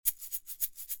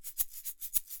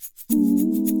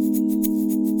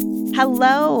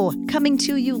Hello, coming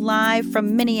to you live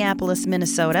from Minneapolis,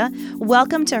 Minnesota.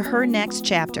 Welcome to Her Next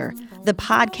Chapter, the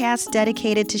podcast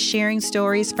dedicated to sharing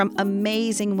stories from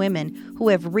amazing women who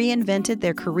have reinvented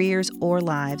their careers or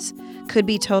lives. Could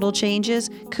be total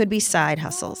changes, could be side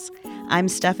hustles. I'm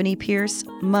Stephanie Pierce,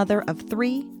 mother of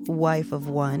 3, wife of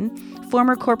 1,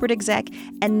 former corporate exec,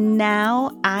 and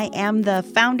now I am the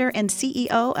founder and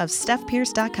CEO of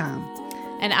StephPierce.com.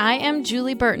 And I am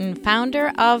Julie Burton,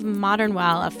 founder of Modern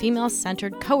Well, a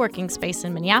female-centered co-working space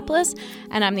in Minneapolis,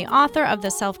 and I'm the author of The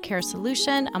Self-Care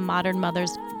Solution, a modern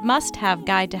mother's must-have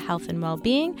guide to health and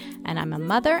well-being, and I'm a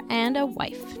mother and a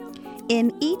wife.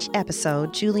 In each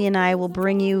episode, Julie and I will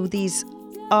bring you these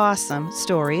awesome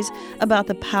stories about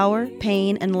the power,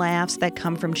 pain, and laughs that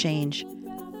come from change.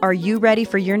 Are you ready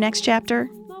for your next chapter?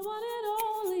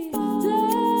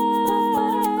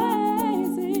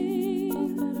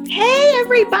 Hey,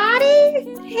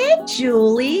 everybody. Hey,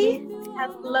 Julie.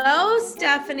 Hello,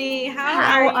 Stephanie.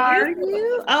 How are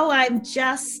you? Oh, I'm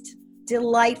just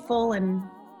delightful and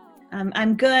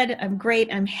I'm good. I'm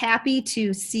great. I'm happy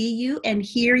to see you and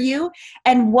hear you.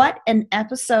 And what an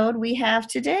episode we have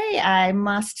today, I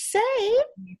must say.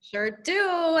 You sure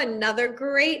do. Another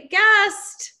great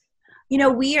guest. You know,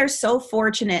 we are so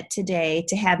fortunate today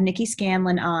to have Nikki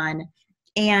Scanlon on.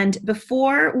 And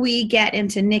before we get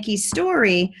into Nikki's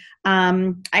story,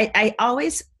 I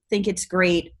always think it's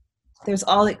great. There's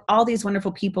all these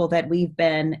wonderful people that we've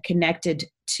been connected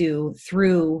to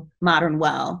through Modern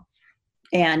Well.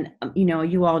 And, you know,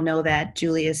 you all know that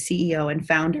Julie is CEO and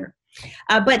founder.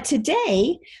 But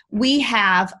today we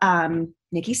have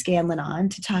Nikki Scanlon on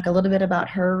to talk a little bit about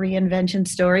her reinvention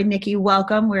story. Nikki,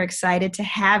 welcome. We're excited to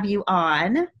have you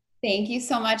on. Thank you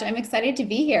so much. I'm excited to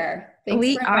be here.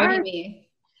 Thanks for inviting me.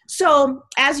 So,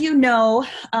 as you know,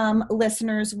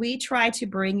 listeners, we try to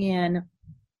bring in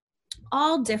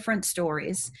all different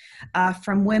stories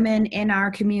from women in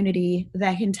our community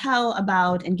that can tell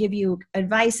about and give you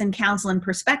advice and counsel and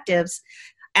perspectives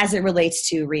as it relates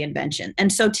to reinvention.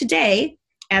 And so today,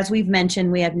 as we've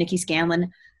mentioned, we have Nikki Scanlon.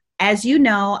 As you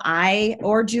know, I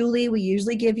or Julie, we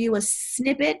usually give you a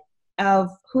snippet of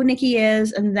who Nikki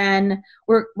is, and then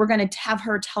we're going to have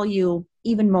her tell you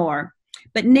even more.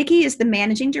 But Nikki is the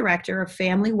managing director of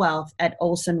family wealth at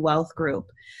Olson Wealth Group.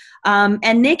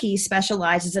 And Nikki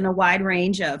specializes in a wide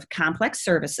range of complex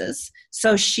services.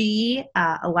 So she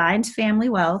aligns family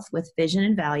wealth with vision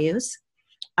and values,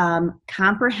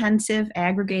 comprehensive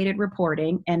aggregated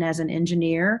reporting, and as an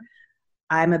engineer,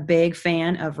 I'm a big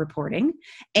fan of reporting,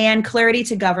 and clarity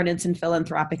to governance and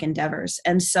philanthropic endeavors.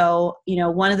 And so, you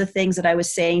know, one of the things that I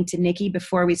was saying to Nikki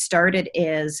before we started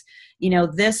is, you know,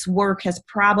 this work has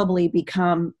probably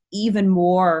become even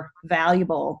more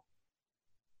valuable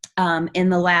in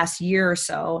the last year or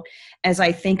so, as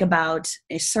I think about,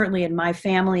 certainly in my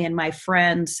family and my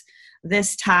friends,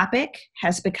 this topic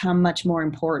has become much more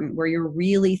important, where you're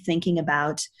really thinking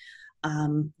about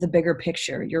the bigger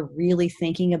picture. You're really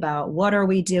thinking about, what are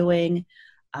we doing?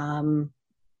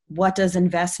 What does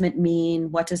investment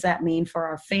mean? What does that mean for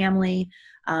our family?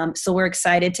 So we're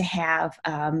excited to have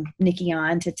Nikki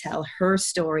on to tell her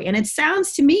story. And it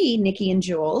sounds to me, Nikki and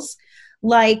Jules,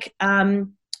 like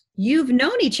you've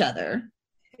known each other.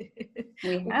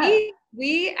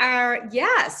 We are,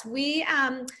 yes.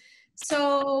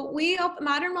 So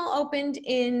Modern Well opened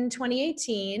in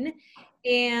 2018.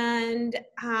 And,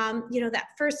 you know, that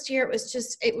first year it was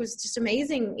just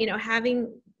amazing, you know,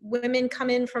 having women come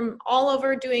in from all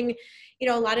over doing, you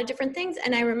know, a lot of different things.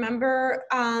 And I remember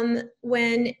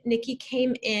when Nikki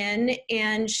came in,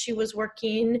 and she was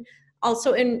working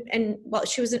also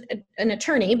she was an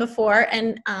attorney before,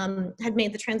 and had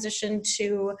made the transition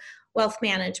to wealth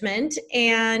management,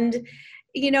 and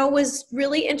you know, was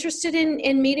really interested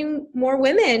in meeting more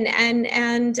women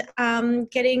and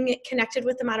getting connected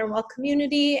with the Modern Well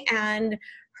community. And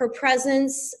her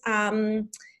presence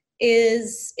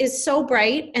is so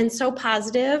bright and so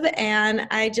positive. And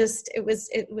it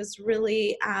was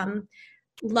really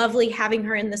lovely having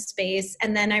her in the space.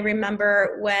 And then I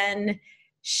remember when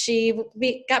she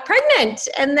got pregnant,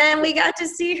 and then we got to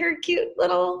see her cute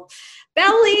little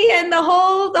belly and the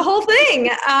whole thing.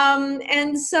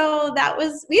 And so that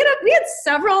was, we had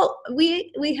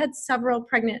several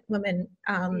pregnant women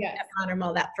Yes. at Modern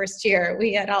Well that first year.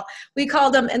 We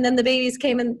called them, and then the babies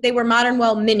came, and they were Modern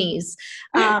Well minis.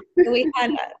 We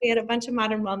had a bunch of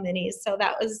Modern Well minis. So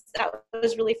that was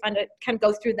really fun to kind of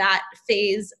go through that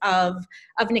phase of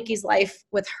Nikki's life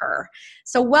with her.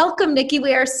 So welcome, Nikki.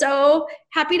 We are so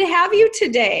happy to have you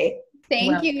today.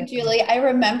 Thank you, Julie. I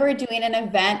remember doing an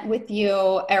event with you,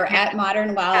 or at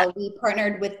Modern Well. We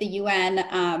partnered with the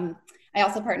UN I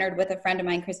also partnered with a friend of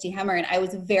mine, Christy Hemmer, and I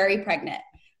was very pregnant.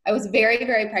 I was very,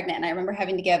 very pregnant. And I remember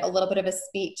having to give a little bit of a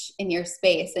speech in your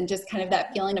space and just kind of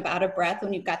that feeling of out of breath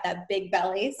when you've got that big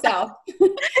belly. So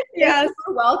yes,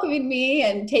 for welcoming me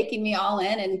and taking me all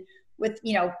in and with,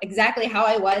 exactly how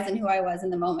I was and who I was in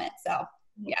the moment. So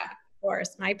yeah. Of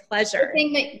course. My pleasure. I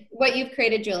think that what you've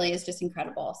created, Julie, is just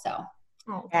incredible. So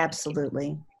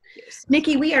absolutely.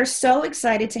 Nikki, we are so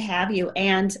excited to have you.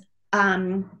 And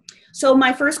so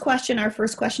our first question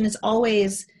is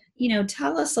always,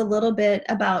 tell us a little bit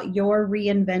about your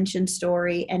reinvention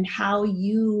story and how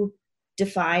you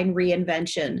define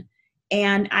reinvention.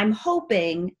 And I'm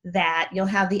hoping that you'll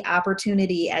have the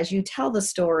opportunity as you tell the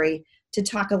story to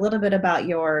talk a little bit about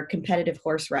your competitive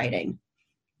horse riding.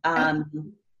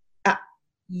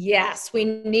 Yes, we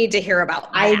need to hear about that.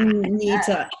 I need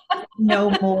to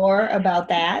know more about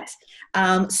that.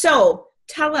 So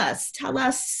tell us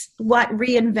what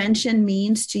reinvention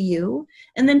means to you,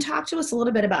 and then talk to us a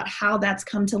little bit about how that's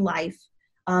come to life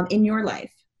in your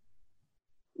life.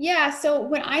 Yeah, so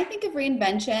when I think of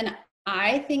reinvention,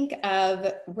 I think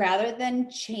of, rather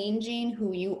than changing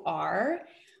who you are,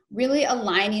 really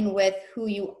aligning with who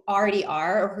you already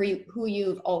are or who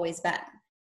you've always been.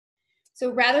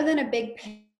 So rather than a big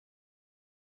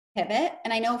pivot,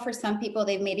 and I know for some people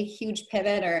they've made a huge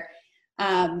pivot or,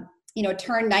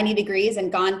 turned 90 degrees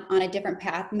and gone on a different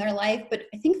path in their life. But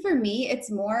I think for me, it's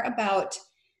more about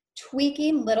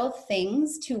tweaking little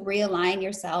things to realign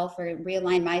yourself or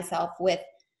realign myself with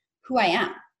who I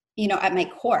am, at my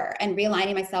core, and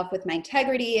realigning myself with my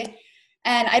integrity.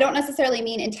 And I don't necessarily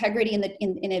mean integrity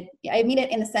I mean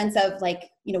it in the sense of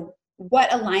what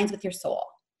aligns with your soul.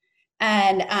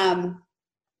 And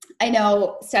I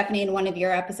know, Stephanie, in one of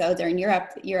your episodes, or in your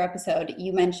episode,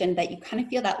 you mentioned that you kind of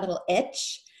feel that little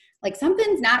itch, like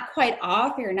something's not quite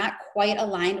off, or you're not quite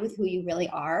aligned with who you really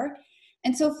are.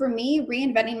 And so for me,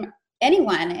 reinventing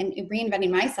anyone and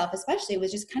reinventing myself especially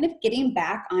was just kind of getting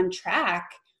back on track,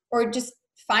 or just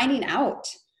finding out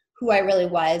who I really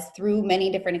was through many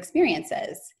different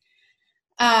experiences.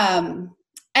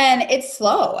 And it's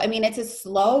slow. I mean, it's a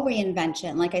slow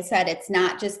reinvention. Like I said, it's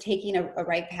not just taking a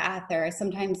right path, or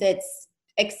sometimes it's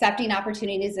accepting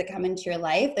opportunities that come into your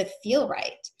life that feel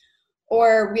right,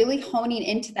 or really honing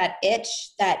into that itch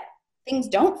that things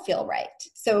don't feel right.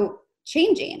 So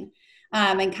changing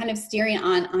and kind of steering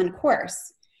on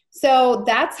course. So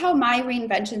that's how my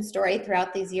reinvention story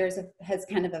throughout these years has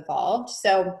kind of evolved.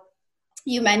 So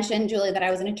you mentioned, Julie, that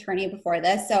I was an attorney before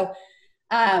this. So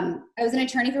I was an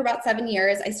attorney for about 7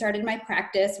 years. I started my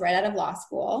practice right out of law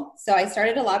school. So I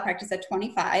started a law practice at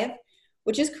 25,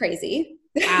 which is crazy.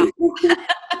 Wow.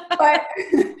 But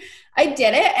I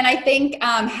did it. And I think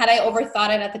had I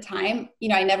overthought it at the time,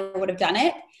 I never would have done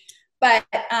it. But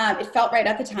it felt right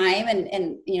at the time.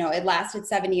 And it lasted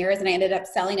 7 years, and I ended up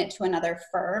selling it to another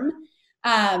firm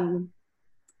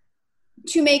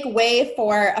to make way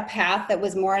for a path that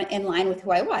was more in line with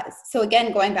who I was. So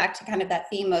again, going back to kind of that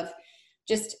theme of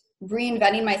just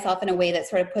reinventing myself in a way that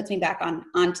sort of puts me back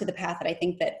onto the path that I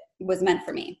think that was meant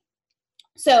for me.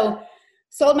 So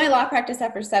sold my law practice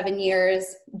after 7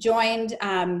 years, joined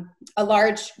a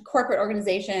large corporate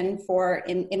organization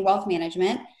in wealth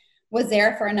management, was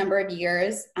there for a number of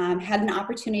years, had an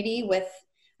opportunity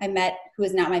I met who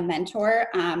is now my mentor,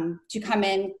 to come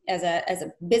in as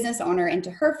a business owner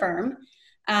into her firm.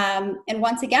 And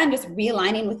once again, just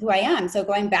realigning with who I am. So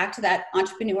going back to that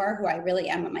entrepreneur who I really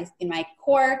am in my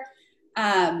core,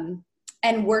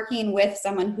 and working with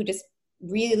someone who just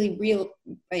really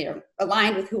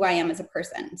aligned with who I am as a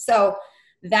person. So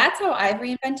that's how I've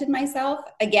reinvented myself.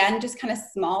 Again, just kind of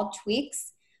small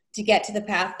tweaks to get to the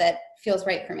path that feels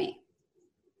right for me.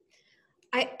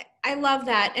 I love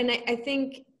that. And I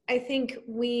think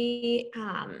we,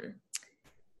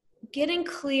 getting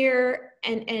clear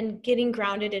and getting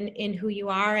grounded in who you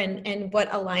are and what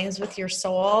aligns with your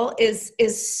soul is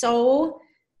so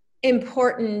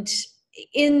important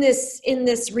in this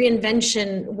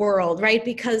reinvention world, right?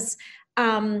 Because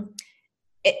and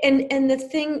the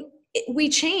thing, we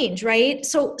change, right?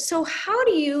 So how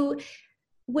do you,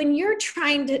 when you're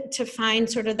trying to find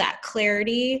sort of that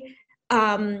clarity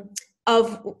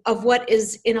of what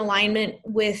is in alignment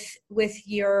with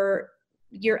your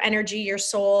energy, your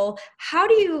soul, how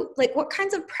do you, what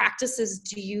kinds of practices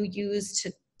do you use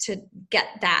to get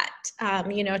that,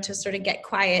 to sort of get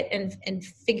quiet and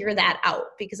figure that out?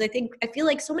 Because I feel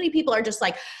like so many people are just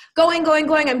like going,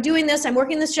 I'm doing this, I'm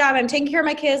working this job, I'm taking care of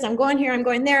my kids, I'm going here, I'm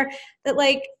going there, that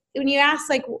when you ask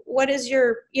what is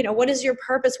your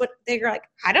purpose, they're like,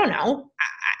 I don't know,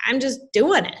 I'm just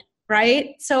doing it.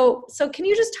 Right. So can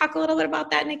you just talk a little bit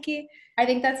about that, Nikki? I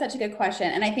think that's such a good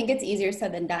question. And I think it's easier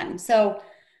said than done. So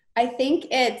I think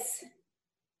it's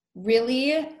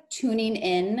really tuning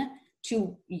in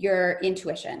to your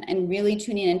intuition and really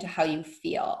tuning into how you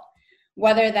feel,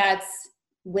 whether that's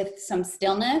with some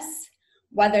stillness,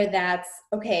 whether that's,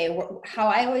 okay, how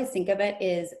I always think of it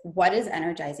is, what is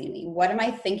energizing me? What am I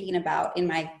thinking about in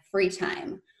my free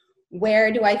time?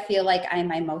 Where do I feel like I'm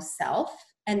my most self?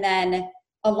 And then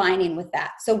aligning with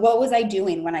that. So what was I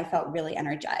doing when I felt really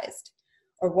energized?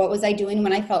 Or what was I doing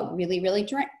when I felt really, really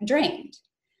drained?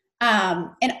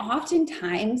 And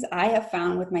oftentimes I have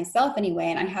found with myself anyway,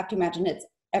 and I have to imagine it's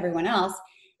everyone else,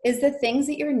 is the things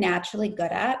that you're naturally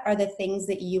good at are the things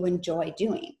that you enjoy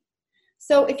doing.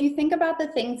 So if you think about the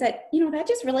things that, that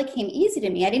just really came easy to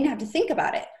me, I didn't have to think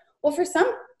about it. Well, for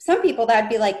some people that'd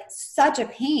be like such a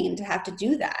pain to have to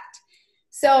do that.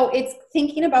 So it's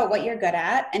thinking about what you're good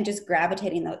at and just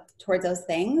gravitating towards those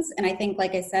things. And I think,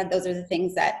 like I said, those are the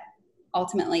things that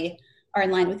ultimately are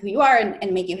in line with who you are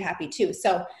and make you happy too.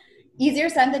 So easier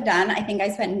said than done. I think I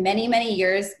spent many, many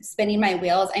years spinning my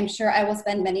wheels. I'm sure I will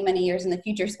spend many, many years in the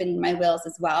future spinning my wheels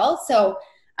as well. So,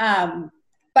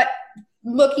 but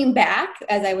looking back,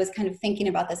 as I was kind of thinking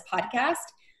about this podcast,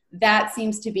 that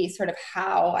seems to be sort of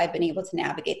how I've been able to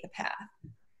navigate the path.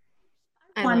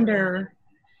 I wonder,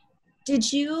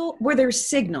 were there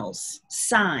signals,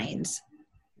 signs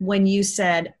when you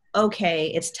said, okay,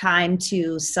 it's time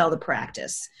to sell the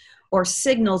practice, or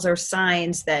signals or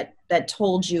signs that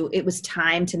told you it was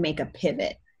time to make a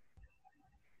pivot?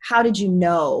 How did you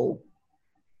know?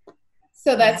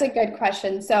 So that's a good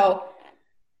question. So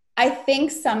I think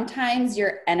sometimes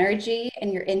your energy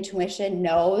and your intuition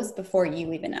knows before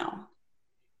you even know.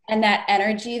 And that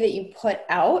energy that you put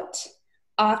out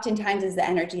oftentimes is the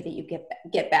energy that you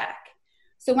get back.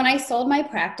 So when I sold my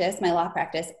practice, my law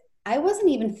practice, I wasn't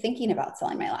even thinking about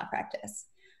selling my law practice.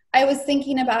 I was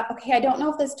thinking about, okay, I don't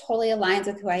know if this totally aligns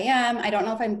with who I am. I don't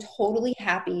know if I'm totally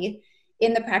happy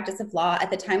in the practice of law.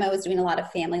 At the time, I was doing a lot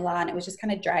of family law, and it was just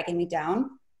kind of dragging me down.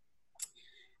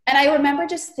 And I remember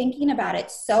just thinking about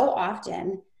it so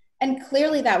often. And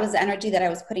clearly that was the energy that I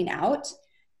was putting out.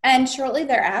 And shortly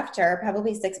thereafter,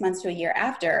 probably 6 months to a year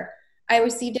after, I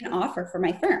received an offer for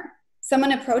my firm.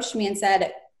 Someone approached me and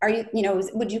said,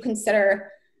 would you consider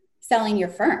selling your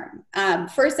firm?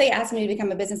 First, they asked me to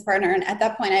become a business partner. And at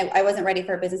that point, I wasn't ready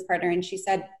for a business partner. And she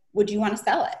said, would you want to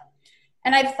sell it?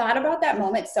 And I've thought about that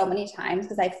moment so many times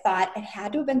because I've thought it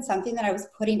had to have been something that I was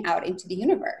putting out into the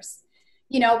universe.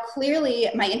 Clearly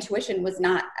my intuition was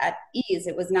not at ease.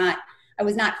 I was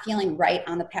not feeling right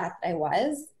on the path that I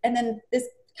was. And then this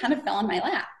kind of fell in my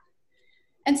lap.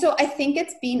 And so I think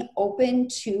it's being open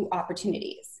to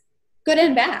opportunities, good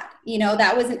and bad.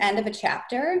 That was an end of a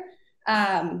chapter.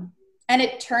 And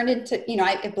it turned into,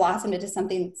 it blossomed into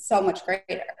something so much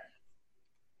greater.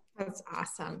 That's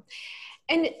awesome.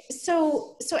 And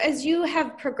so as you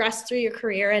have progressed through your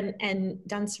career and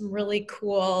done some really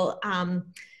cool,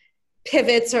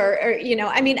 pivots or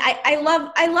I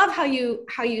love how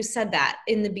you said that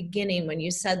in the beginning when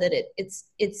you said that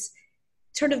it's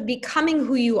sort of becoming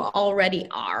who you already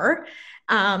are.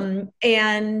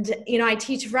 I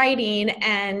teach writing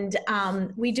and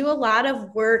we do a lot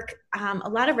of work, a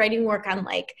lot of writing work on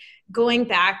like going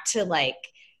back to like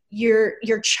your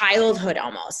childhood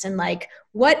almost. And like,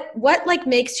 what like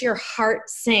makes your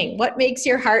heart sing? What makes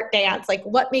your heart dance? Like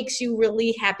what makes you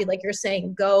really happy? Like you're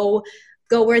saying, go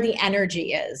where the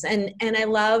energy is. And I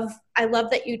love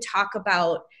that you talk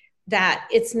about that.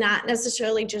 It's not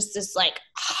necessarily just this like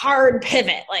hard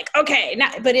pivot, like, okay,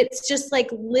 but it's just like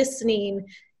listening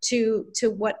to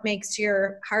what makes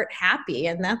your heart happy.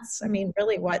 And that's,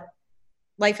 really what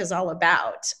life is all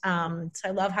about. So I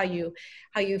love how you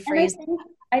phrase that.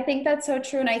 I think that's so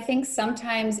true. And I think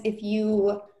sometimes if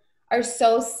you are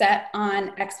so set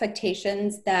on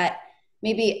expectations that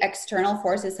maybe external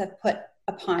forces have put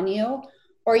upon you,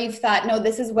 or you've thought, no,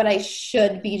 this is what I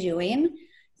should be doing,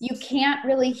 you can't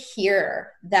really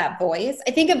hear that voice.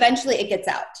 I think eventually it gets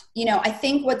out. I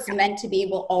think what's meant to be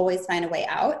will always find a way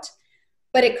out,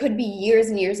 but it could be years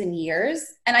and years and years.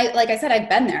 And like I said, I've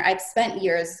been there. I've spent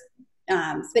years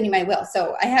spinning my wheel.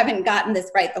 So I haven't gotten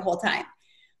this right the whole time.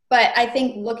 But I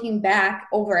think looking back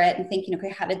over it and thinking,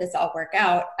 okay, how did this all work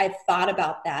out? I've thought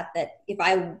about that if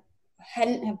I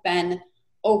hadn't have been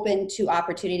open to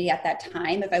opportunity at that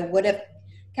time, if I would have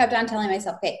kept on telling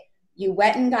myself, okay, you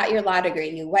went and got your law degree,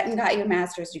 you went and got your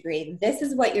master's degree, this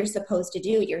is what you're supposed to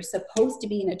do, you're supposed to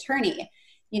be an attorney,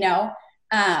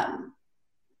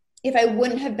 if I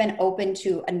wouldn't have been open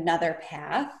to another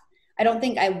path, I don't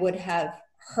think I would have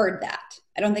heard that.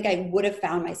 I don't think I would have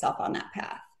found myself on that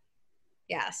path.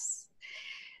 Yes.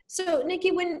 So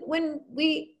Nikki, when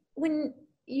we when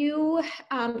you,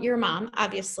 you're a mom,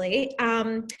 obviously,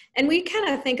 and we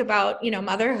kind of think about,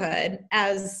 motherhood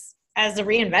as a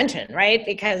reinvention, right?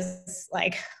 Because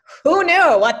like, who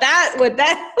knew what that would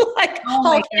like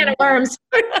whole can of worms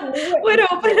would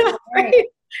open up, right?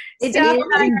 It So, is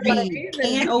indeed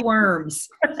can of worms.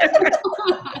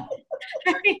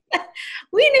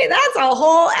 We knew that's a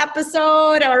whole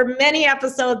episode or many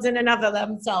episodes in and of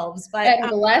themselves. But and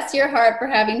bless your heart for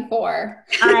having 4.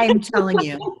 I'm telling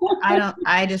you,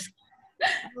 I just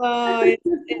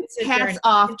it's a hats journey.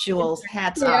 off, Jules.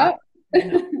 Hats off.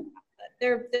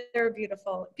 They're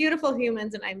beautiful, beautiful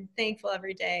humans, and I'm thankful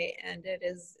every day. And it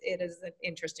is an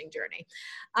interesting journey.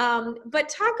 But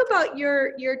talk about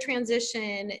your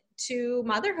transition to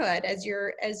motherhood as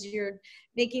you're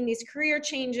making these career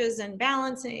changes and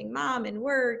balancing mom and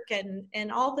work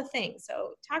and all the things.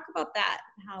 So talk about that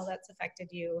and how that's affected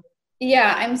you.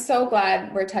 Yeah, I'm so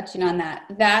glad we're touching on that.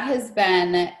 That has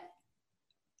been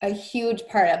a huge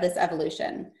part of this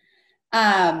evolution.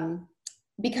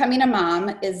 Becoming a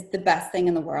mom is the best thing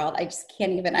in the world. I just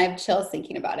can't even, I have chills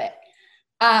thinking about it.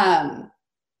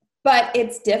 But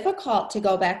it's difficult to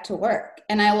go back to work.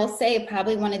 And I will say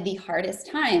probably one of the hardest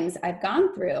times I've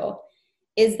gone through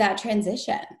is that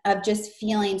transition of just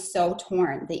feeling so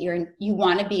torn that you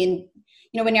want to be in,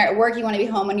 when you're at work, you want to be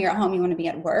home. When you're at home, you want to be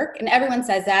at work. And everyone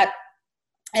says that.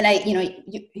 And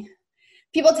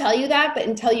people tell you that, but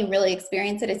until you really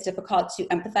experience it, it's difficult to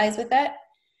empathize with it.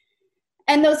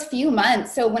 And those few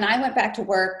months, so when I went back to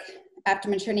work after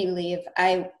maternity leave,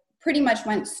 I pretty much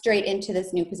went straight into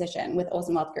this new position with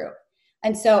Olsen Wealth Group.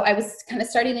 And so I was kind of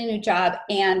starting a new job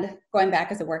and going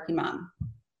back as a working mom.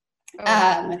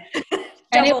 And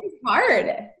it was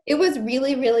hard. It was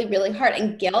really, really, really hard.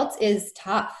 And guilt is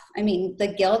tough. I mean, the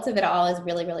guilt of it all is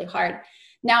really, really hard.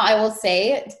 Now, I will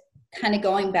say, kind of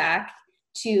going back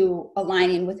to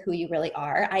aligning with who you really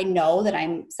are, I know that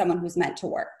I'm someone who's meant to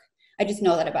work. I just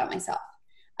know that about myself.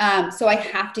 So I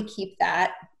have to keep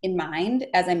that in mind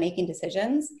as I'm making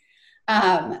decisions.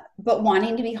 But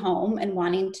wanting to be home and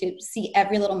wanting to see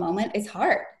every little moment is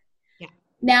hard. Yeah.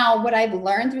 Now, what I've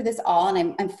learned through this all,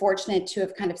 and I'm fortunate to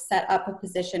have kind of set up a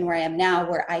position where I am now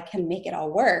where I can make it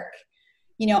all work,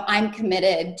 I'm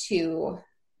committed to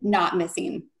not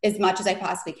missing as much as I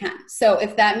possibly can. So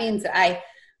if that means that I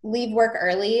leave work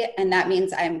early and that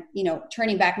means I'm,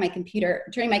 turning my computer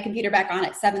back on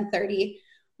at 7:30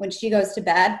 when she goes to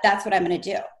bed, that's what I'm going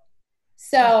to do.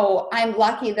 So I'm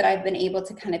lucky that I've been able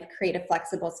to kind of create a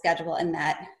flexible schedule in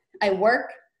that I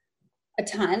work a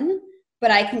ton, but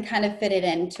I can kind of fit it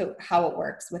into how it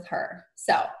works with her.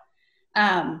 So,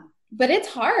 but it's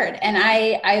hard. And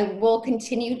I will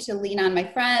continue to lean on my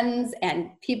friends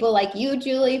and people like you,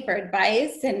 Julie, for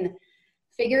advice and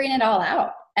figuring it all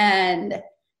out. And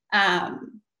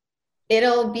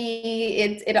it'll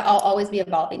always be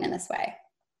evolving in this way.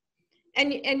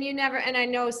 And you never, and I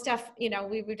know Steph,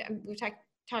 we've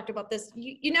talked about this.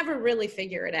 You never really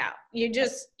figure it out. You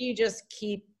just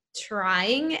keep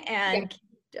trying and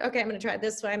okay, I'm going to try it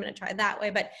this way. I'm going to try it that way.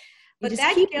 But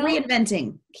that keep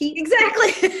reinventing.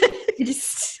 Exactly.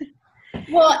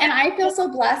 Well, and I feel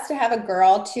so blessed to have a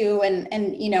girl too. And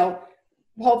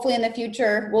hopefully in the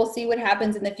future, we'll see what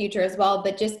happens in the future as well.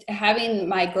 But just having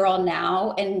my girl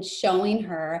now and showing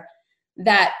her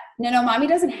that, no, mommy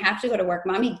doesn't have to go to work.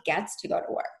 Mommy gets to go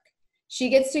to work. She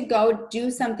gets to go do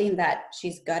something that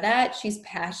she's good at. She's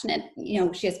passionate.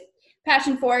 She has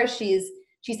passion for. She's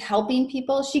helping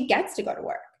people. She gets to go to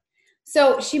work.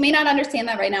 So she may not understand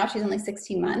that right now. She's only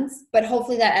 16 months, but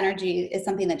hopefully that energy is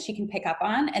something that she can pick up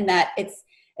on, and that it's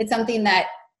something that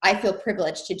I feel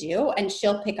privileged to do, and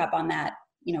she'll pick up on that,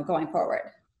 going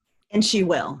forward. And she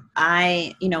will.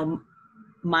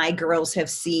 My girls have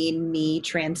seen me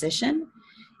transition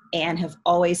and have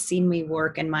always seen me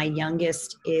work. And my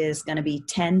youngest is going to be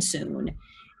 10 soon.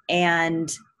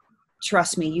 And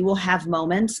trust me, you will have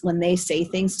moments when they say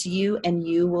things to you and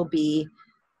you will be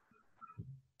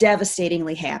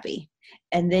devastatingly happy.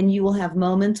 And then you will have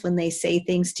moments when they say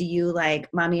things to you like,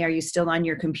 Mommy, are you still on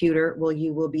your computer? Well,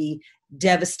 you will be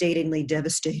devastatingly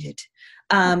devastated.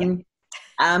 But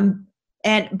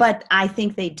I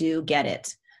think they do get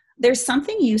it. There's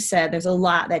something you said, there's a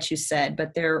lot that you said,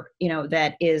 but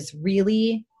that is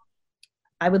really,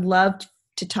 I would love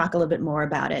to talk a little bit more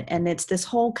about it. And it's this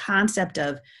whole concept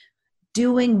of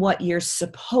doing what you're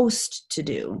supposed to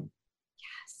do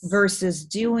versus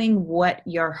doing what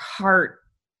your heart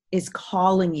is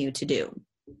calling you to do.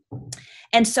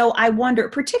 And so I wonder,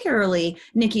 particularly,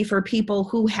 Nikki, for people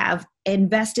who have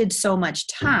invested so much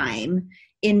time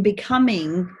in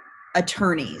becoming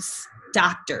attorneys,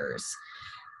 doctors.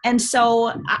 And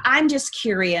so I'm just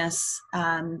curious,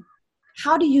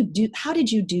 how did you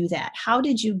do that? How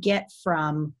did you get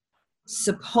from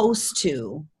supposed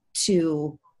to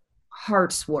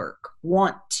heart's work,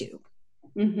 want to?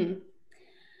 Mm-hmm.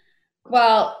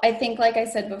 Well, I think, like I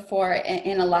said before,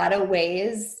 in a lot of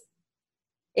ways,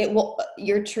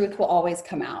 your truth will always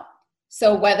come out.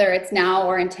 So whether it's now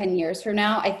or in 10 years from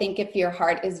now, I think if your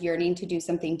heart is yearning to do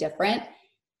something different,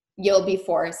 you'll be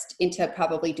forced into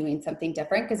probably doing something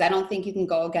different, because I don't think you can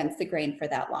go against the grain for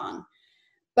that long.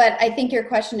 But I think your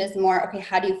question is more, okay,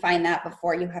 how do you find that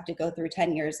before you have to go through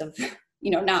 10 years of,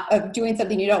 not of doing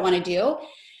something you don't want to do?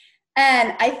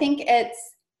 And I think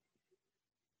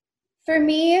for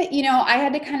me, I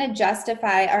had to kind of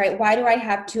justify, all right, why do I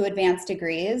have 2 advanced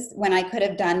degrees when I could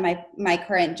have done my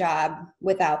current job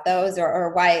without those,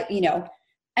 or why,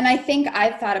 and I think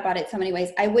I've thought about it so many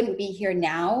ways. I wouldn't be here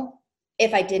now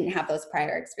if I didn't have those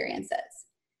prior experiences.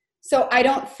 So I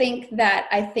don't think that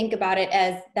I think about it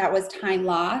as that was time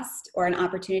lost or an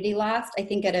opportunity lost. I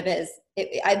think of it as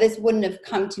this wouldn't have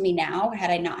come to me now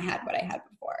had I not had what I had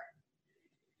before.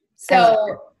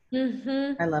 So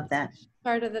I love that.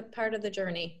 Part of the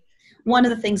journey. One of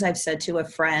the things I've said to a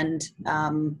friend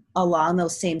along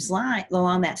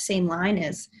that same line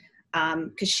is,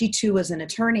 because she too was an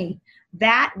attorney,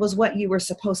 that was what you were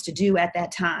supposed to do at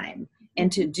that time.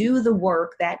 And to do the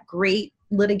work, that great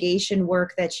litigation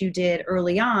work that you did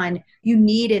early on, you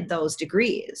needed those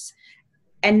degrees.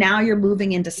 And now you're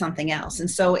moving into something else. And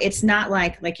so it's not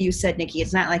like you said, Nikki,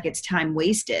 it's not like it's time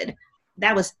wasted.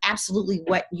 That was absolutely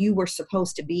what you were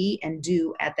supposed to be and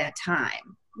do at that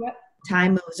time. Yep.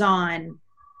 Time moves on,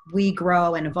 we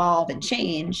grow and evolve and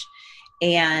change,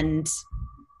 and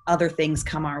other things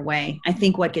come our way. I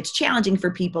think what gets challenging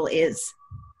for people is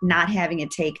not having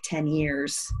it take 10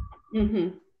 years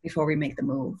before we make the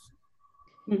move.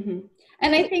 Mm-hmm.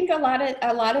 And I think a lot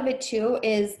of it too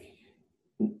is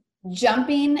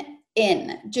jumping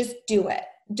in. Just do it.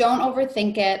 Don't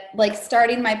overthink it. Like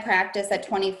starting my practice at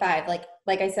 25,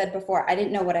 like I said before, I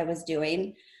didn't know what I was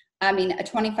doing. I mean, a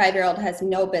 25-year-old has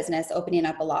no business opening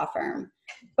up a law firm.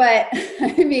 But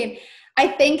I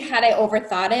think had I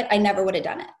overthought it, I never would have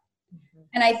done it. Mm-hmm.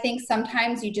 And I think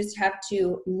sometimes you just have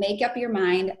to make up your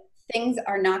mind. Things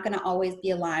are not going to always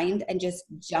be aligned, and just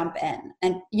jump in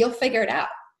and you'll figure it out.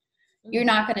 You're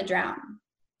not going to drown.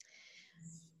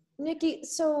 Nikki,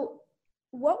 so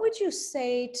what would you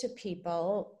say to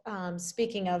people,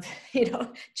 speaking of,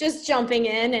 just jumping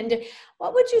in, and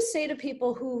what would you say to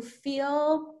people who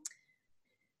feel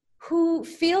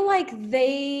like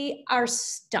they are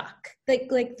stuck, like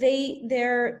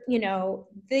they're,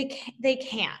 they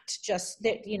can't just,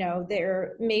 that,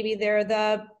 they're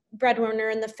the breadwinner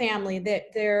in the family, that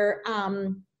they're,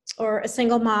 or a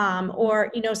single mom, or,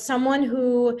 someone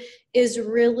who is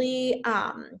really,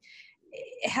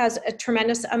 has a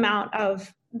tremendous amount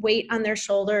of weight on their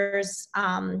shoulders,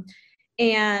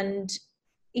 and,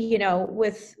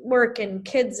 with work and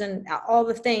kids and all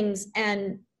the things,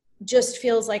 and just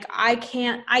feels like I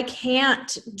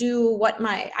can't do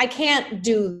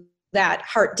that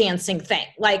heart dancing thing.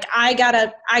 Like I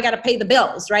gotta pay the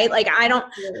bills, right? Like I don't,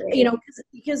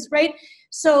 because right.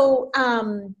 So,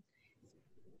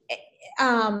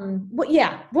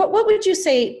 what would you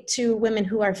say to women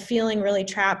who are feeling really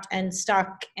trapped and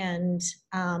stuck, and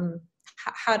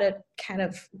how to kind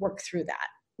of work through that?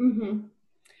 Mm-hmm.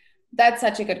 That's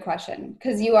such a good question,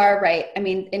 because you are right. I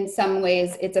mean, in some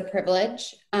ways it's a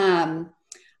privilege.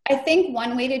 I think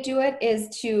one way to do it is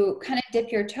to kind of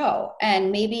dip your toe,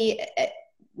 and maybe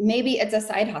it's a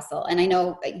side hustle. And I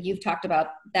know you've talked about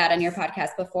that on your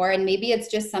podcast before, and maybe it's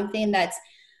just something that's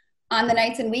on the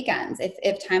nights and weekends,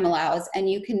 if time allows, and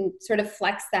you can sort of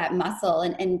flex that muscle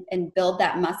and build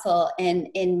that muscle in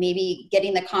maybe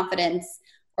getting the confidence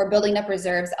or building up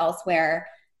reserves elsewhere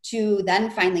to then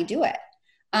finally do it.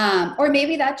 Or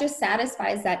maybe that just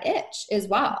satisfies that itch as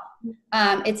well.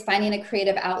 It's finding a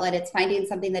creative outlet. It's finding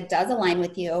something that does align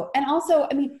with you. And also,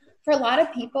 I mean, for a lot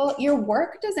of people, your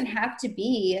work doesn't have to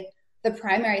be the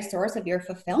primary source of your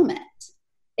fulfillment.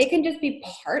 It can just be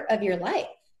part of your life.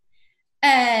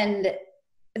 And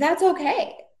that's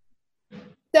okay.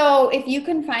 So if you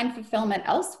can find fulfillment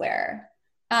elsewhere,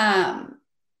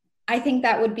 I think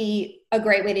that would be a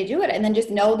great way to do it. And then just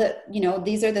know that,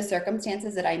 these are the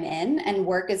circumstances that I'm in, and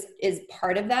work is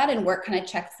part of that, and work kind of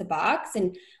checks the box,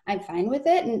 and I'm fine with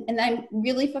it. And I'm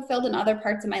really fulfilled in other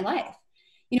parts of my life.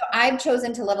 I've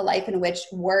chosen to live a life in which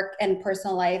work and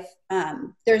personal life,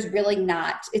 there's really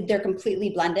not, they're completely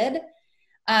blended.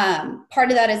 Part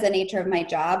of that is the nature of my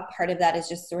job. Part of that is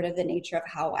just sort of the nature of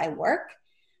how I work.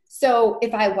 So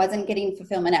if I wasn't getting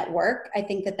fulfillment at work, I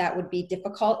think that would be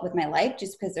difficult with my life,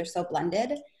 just because they're so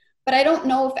blended. But I don't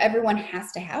know if everyone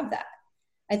has to have that.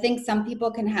 I think some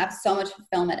people can have so much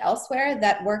fulfillment elsewhere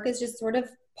that work is just sort of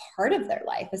part of their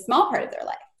life, a small part of their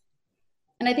life.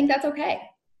 And I think that's okay.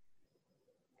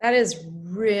 That is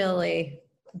really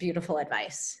beautiful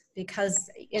advice, because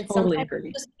Totally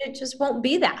agree. it just won't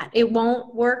be that. It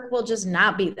won't work. Will just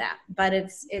not be that. But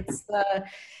it's the,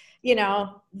 you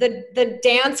know, the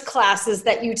dance classes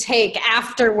that you take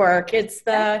after work. It's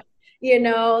the, you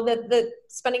know, the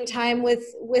spending time with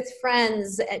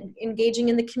friends, and engaging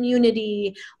in the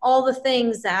community, all the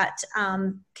things that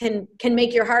can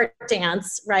make your heart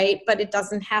dance, right? But it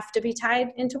doesn't have to be tied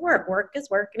into work. Work is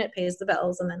work, and it pays the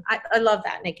bills. And then I love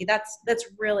that, Nikki. That's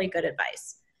really good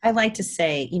advice. I like to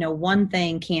say, you know, one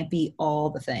thing can't be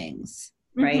all the things,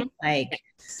 right? Mm-hmm. Like,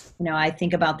 you know, I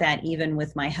think about that even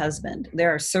with my husband. There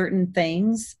are certain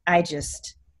things I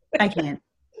can't.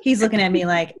 He's looking at me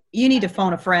like, you need to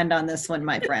phone a friend on this one,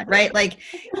 my friend, right? Like,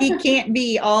 he can't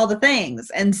be all the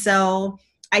things. And so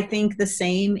I think the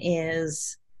same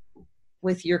is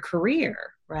with your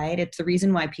career, right? It's the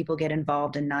reason why people get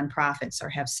involved in nonprofits or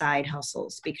have side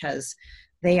hustles, because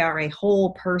they are a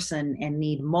whole person and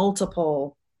need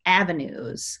multiple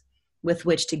avenues with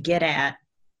which to get at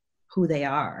who they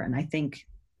are. And I think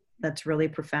that's really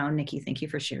profound, Nikki. Thank you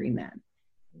for sharing that.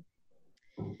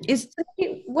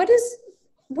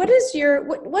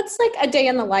 What's like a day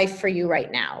in the life for you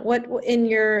right now? What in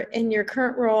your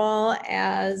current role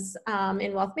as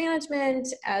in wealth management,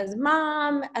 as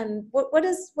mom, and what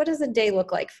does a day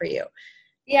look like for you?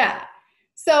 Yeah.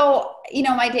 So, you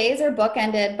know, my days are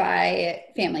bookended by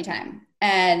family time.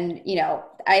 And, you know,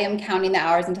 I am counting the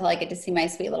hours until I get to see my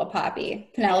sweet little Poppy.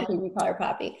 Penelope, we call her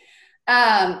Poppy.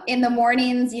 In the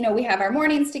mornings, you know, we have our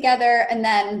mornings together. And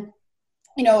then,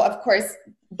 you know, of course,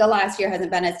 the last year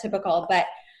hasn't been as typical, but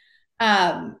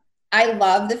I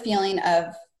love the feeling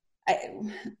of,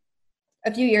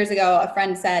 a few years ago, a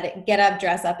friend said, get up,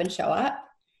 dress up, and show up.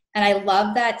 And I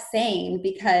love that saying,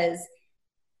 because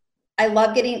I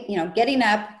love getting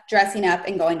up, dressing up,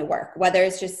 and going to work, whether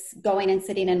it's just going and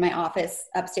sitting in my office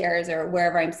upstairs or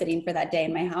wherever I'm sitting for that day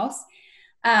in my house.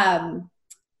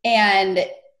 And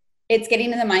it's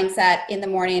getting in the mindset in the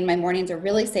morning. My mornings are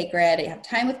really sacred. I have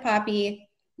time with Poppy,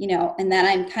 you know, and then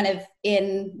I'm kind of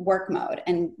in work mode.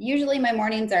 And usually my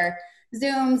mornings are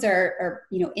Zooms or,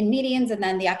 you know, in meetings. And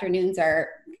then the afternoons are,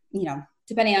 you know,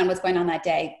 depending on what's going on that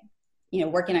day, you know,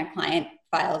 working on client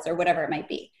files or whatever it might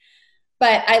be.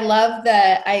 But I love the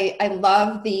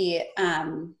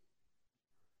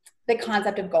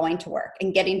concept of going to work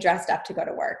and getting dressed up to go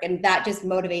to work. And that just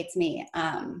motivates me.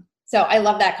 So I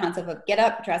love that concept of get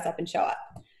up, dress up, and show up.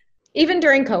 Even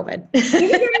during COVID. Even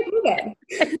during COVID.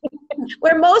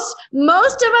 Where most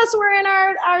of us were in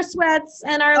our sweats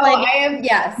and our leggings.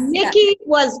 Yes. Nikki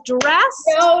was dressed.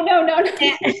 No.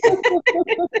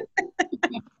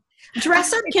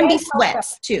 Dress up can be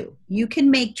sweats too. You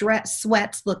can make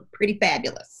sweats look pretty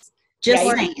fabulous. Just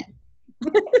saying.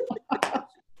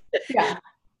 Yeah.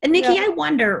 And Nikki, I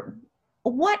wonder,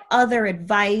 what other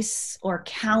advice or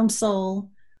counsel,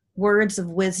 words of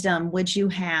wisdom would you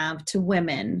have to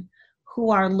women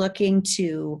who are looking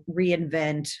to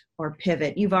reinvent or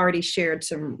pivot? You've already shared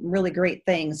some really great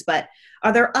things, but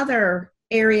are there other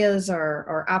areas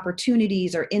or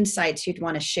opportunities or insights you'd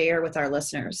want to share with our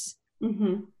listeners?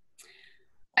 Mm-hmm.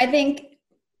 I think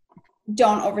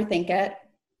don't overthink it.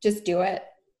 Just do it.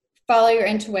 Follow your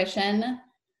intuition,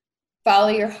 follow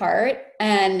your heart,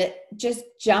 and just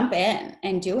jump in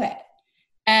and do it.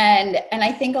 And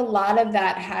I think a lot of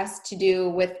that has to do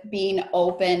with being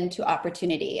open to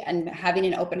opportunity and having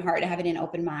an open heart and having an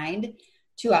open mind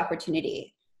to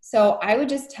opportunity. So I would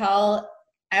tell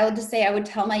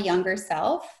my younger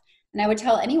self, and I would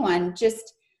tell anyone,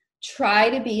 just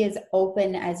try to be as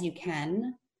open as you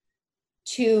can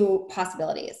to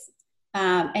possibilities.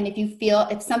 And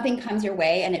if something comes your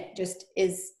way and it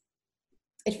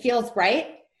feels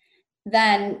right,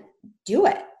 then do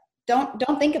it.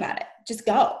 Don't think about it. Just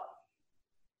go.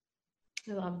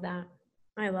 I love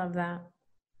that.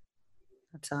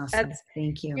 That's awesome.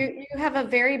 Thank you. You have a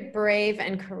very brave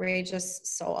and courageous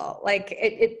soul. Like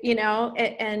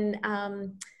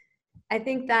I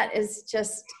think that is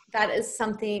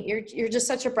something, you're just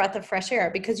such a breath of fresh air,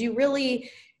 because you really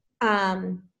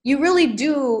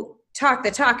do talk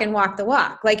the talk and walk the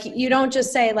walk. Like, you don't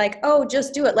just say like, oh,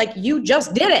 just do it. Like, you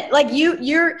just did it. Like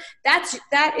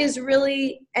that is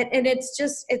really, and it's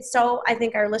so, I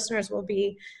think our listeners will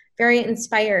be very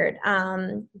inspired,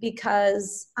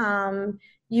 because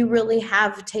you really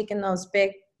have taken those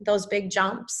big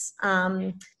jumps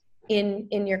in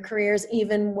your careers,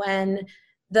 even when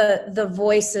the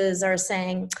voices are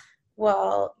saying,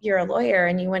 well, you're a lawyer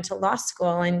and you went to law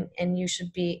school and you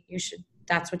should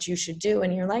that's what you should do.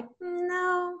 And you're like,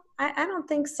 no, I don't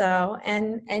think so.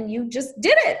 And you just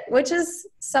did it, which is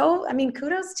so, I mean,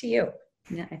 kudos to you.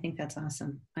 Yeah, I think that's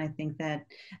awesome. I think that,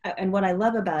 and what I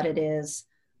love about it is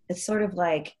it's sort of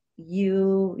like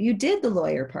you did the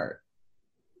lawyer part.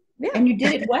 Yeah. And you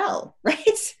did it well,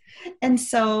 right? And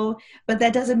so, but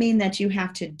that doesn't mean that you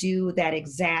have to do that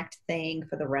exact thing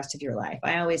for the rest of your life.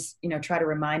 I always, try to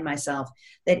remind myself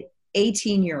that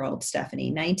 18-year-old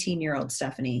Stephanie, 19-year-old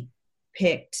Stephanie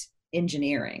picked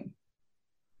engineering,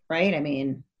 right? I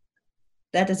mean,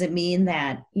 that doesn't mean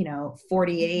that,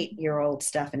 48-year-old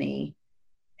Stephanie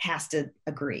has to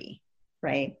agree,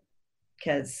 right?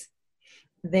 Because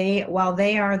while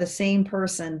they are the same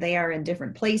person, they are in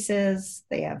different places.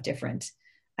 They have different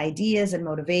ideas and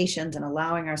motivations, and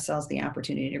allowing ourselves the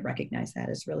opportunity to recognize that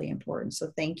is really important.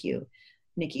 So thank you,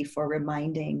 Nikki, for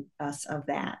reminding us of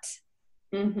that.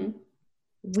 Mm-hmm.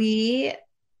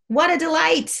 What a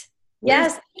delight.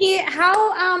 Yes.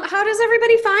 How does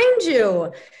everybody find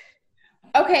you?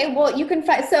 Okay. Well, you can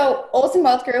find, so Olsen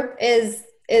Wealth Group is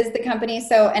the company.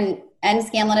 So, and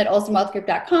Scanlon at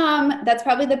olsenwealthgroup.com. That's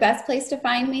probably the best place to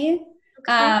find me.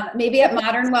 Okay. Maybe at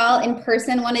Modern Well in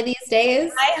person one of these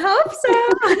days. I hope so.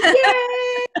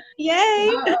 Yay.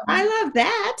 Yay. I love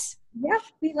that. Yep.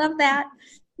 We love that.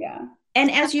 Yeah. And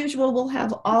as usual, we'll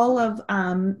have all of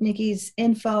Nikki's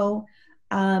info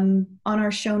on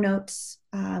our show notes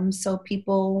so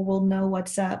people will know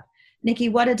what's up. Nikki,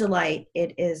 what a delight.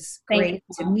 It is great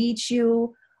to meet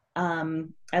you.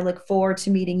 I look forward to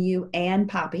meeting you and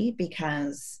Poppy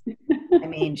because, I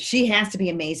mean, she has to be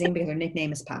amazing because her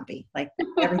nickname is Poppy. Like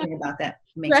everything about that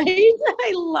makes right? sense.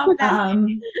 I love that.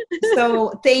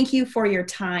 So thank you for your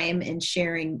time and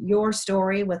sharing your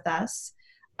story with us.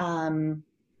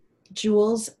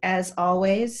 Jules, as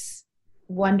always,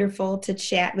 wonderful to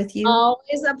chat with you.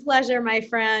 Always a pleasure, my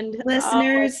friend.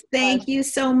 Listeners, thank you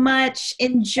so much.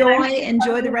 Enjoy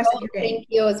the rest of your day. Thank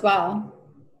you as well.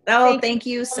 Oh, thank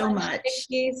you so much.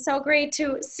 It's so great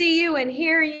to see you and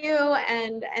hear you,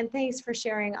 and thanks for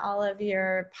sharing all of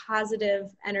your positive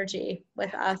energy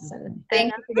with us. And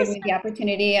thank you for giving me the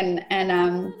opportunity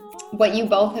and what you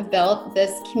both have built,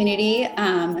 this community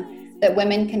that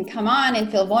women can come on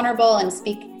and feel vulnerable and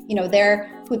speak,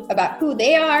 about who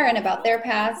they are and about their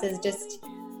past is just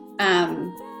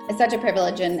it's such a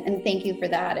privilege, and thank you for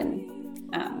that. And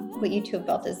what you two have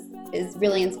built is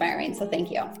really inspiring. So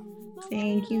thank you.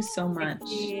 Thank you so much.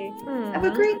 Have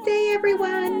a great day,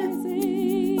 everyone.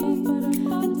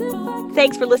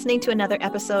 Thanks for listening to another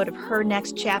episode of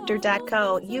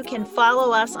HerNextChapter.co. You can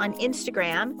follow us on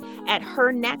Instagram at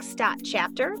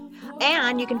HerNext.chapter.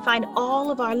 And you can find all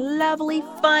of our lovely,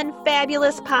 fun,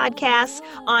 fabulous podcasts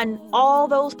on all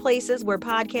those places where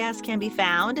podcasts can be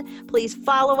found. Please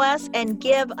follow us and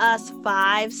give us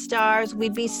 5 stars.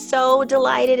 We'd be so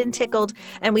delighted and tickled,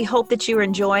 and we hope that you're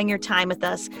enjoying your time with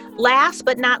us. Last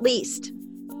but not least,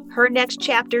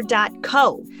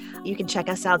 HerNextChapter.co. You can check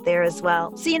us out there as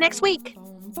well. See you next week.